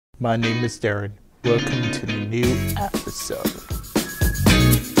My name is Darren. Welcome to the new episode.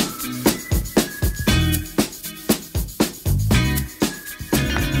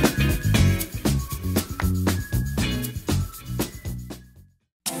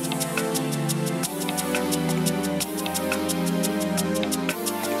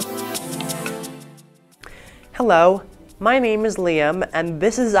 Hello, my name is Liam, and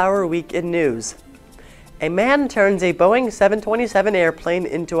this is our week in news. A man turns a Boeing 727 airplane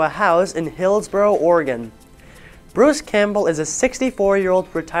into a house in Hillsboro, Oregon. Bruce Campbell is a 64-year-old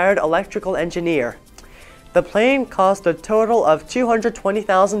retired electrical engineer. The plane cost a total of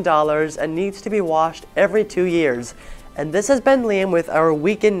 $220,000 and needs to be washed every 2 years. And this has been Liam with our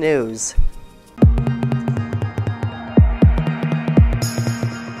week in news.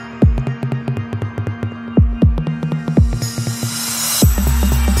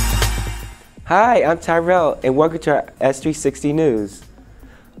 Hi, I'm Tyrell, and welcome to our A360 News.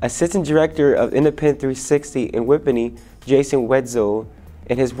 Assistant Director of Independent 360 in Whippany, Jason Wetzel,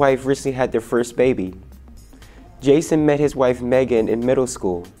 and his wife recently had their first baby. Jason met his wife Megan in middle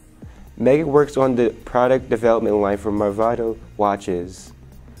school. Megan works on the product development line for Marvado watches.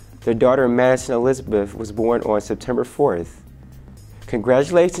 Their daughter Madison Elizabeth was born on September 4th.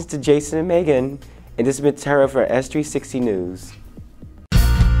 Congratulations to Jason and Megan, and this has been Tyrell for A360 News.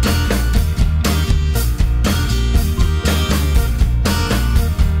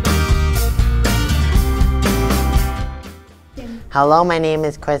 Hello, my name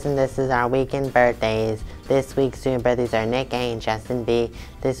is Chris and this is our weekend birthdays. This week's student birthdays are Nick A and Justin B.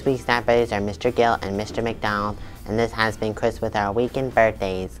 This week's night birthdays are Mr. Gill and Mr. McDonald. And this has been Chris with our weekend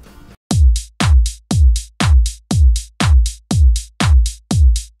birthdays.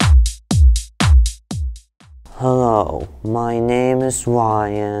 Hello, my name is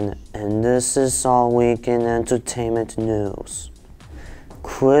Ryan and this is our weekend entertainment news.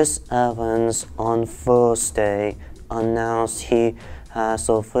 Chris Evans on Thursday announced he has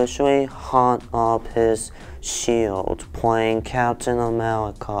officially hung up his shield playing Captain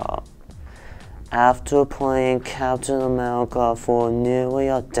America. After playing Captain America for nearly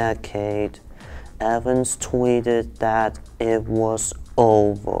a decade, Evans tweeted that it was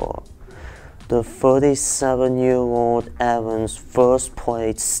over. The 37-year-old Evans first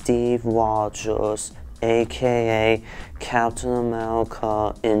played Steve Rogers, aka Captain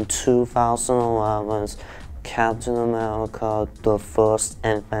America, in 2011's Captain America: The First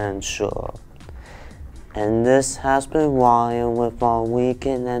Adventure. And this has been Ryan with our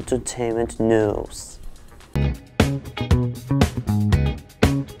weekend entertainment news.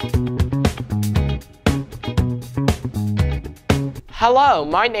 Hello,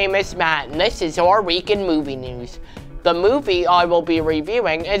 my name is Matt and this is our weekend movie news. The movie I will be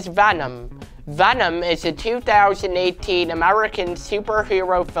reviewing is Venom. Venom is a 2018 American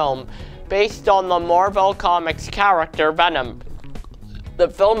superhero film based on the Marvel Comics character Venom. The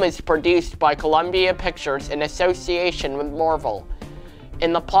film is produced by Columbia Pictures in association with Marvel.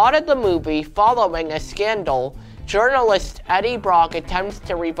 In the plot of the movie, following a scandal, journalist Eddie Brock attempts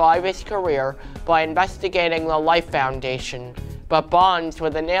to revive his career by investigating the Life Foundation, but bonds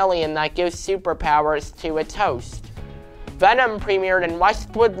with an alien that gives superpowers to its host. Venom premiered in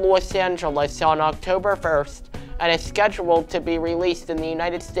Westwood, Los Angeles on October 1st, and is scheduled to be released in the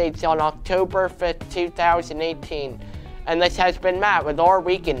United States on October 5th, 2018. And this has been Matt with our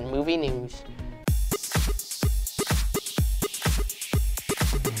weekend movie news.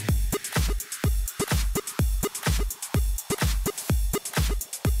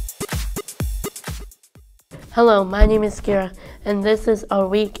 Hello, my name is Kira, and this is our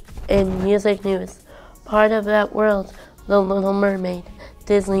week in music news. Part of that world, The Little Mermaid,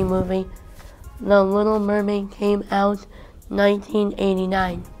 Disney movie. The Little Mermaid came out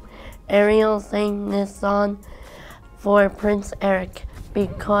 1989. Ariel sang this song for Prince Eric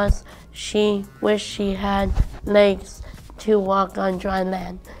because she wished she had legs to walk on dry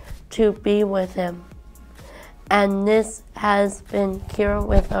land to be with him. And this has been Kira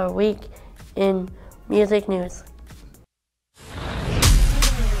with our week in music news.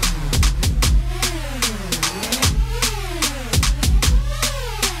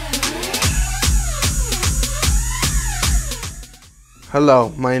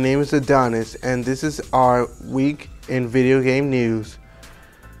 Hello, my name is Adonis, and this is our week in video game news.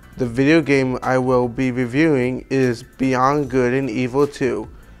 The video game I will be reviewing is Beyond Good and Evil 2.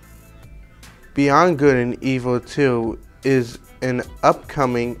 Beyond Good and Evil 2 is an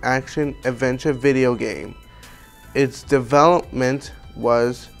upcoming action-adventure video game. Its development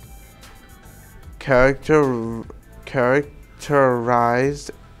was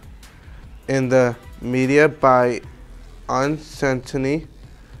characterized in the media by uncertainty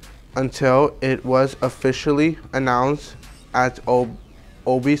until it was officially announced at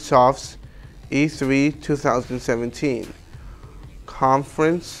Ubisoft's E3 2017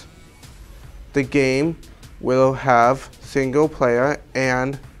 conference. The game will have single-player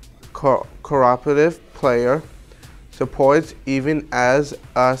and cooperative player supports, even as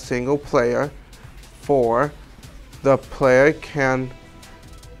a single player. For the player can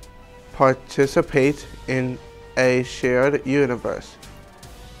participate in a shared universe.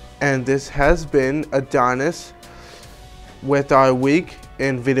 And this has been Adonis with our week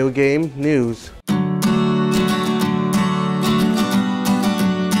in video game news.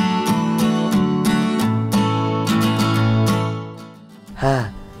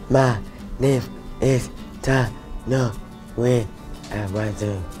 Hi, my name is Tano. When I want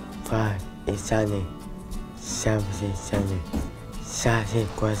to find it's sunny, something sunny, something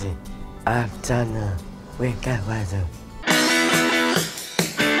quasi. I'm Tano. We got weather.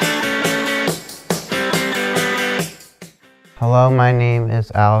 Hello, my name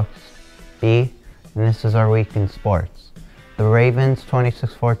is Alex B, and this is our week in sports. The Ravens'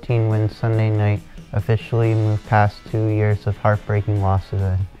 26-14 win Sunday night officially moved past 2 years of heartbreaking losses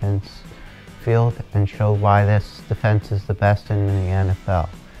at Heinz Field and showed why this defense is the best in the NFL.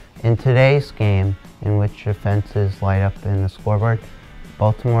 In today's game, in which defenses light up in the scoreboard,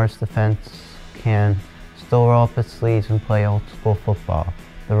 Baltimore's defense can still roll up its sleeves and play old school football.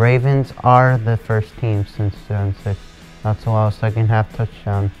 The Ravens are the first team since 2006 not to allow a second half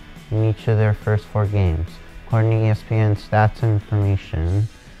touchdown in each of their first 4 games, according to ESPN stats and information.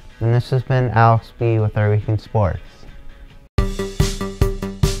 And this has been Alex B with our Week in Sports.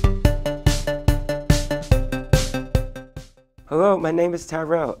 Hello, my name is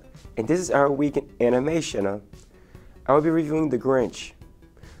Tyrell, and this is our week in animation. I will be reviewing The Grinch.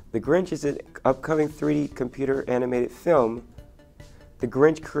 The Grinch is an upcoming 3D computer animated film. The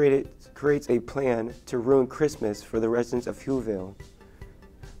Grinch creates a plan to ruin Christmas for the residents of Whoville.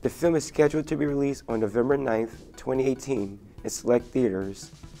 The film is scheduled to be released on November 9th, 2018 in select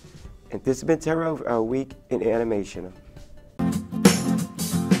theaters. And this has been Tyrell for our week in animation.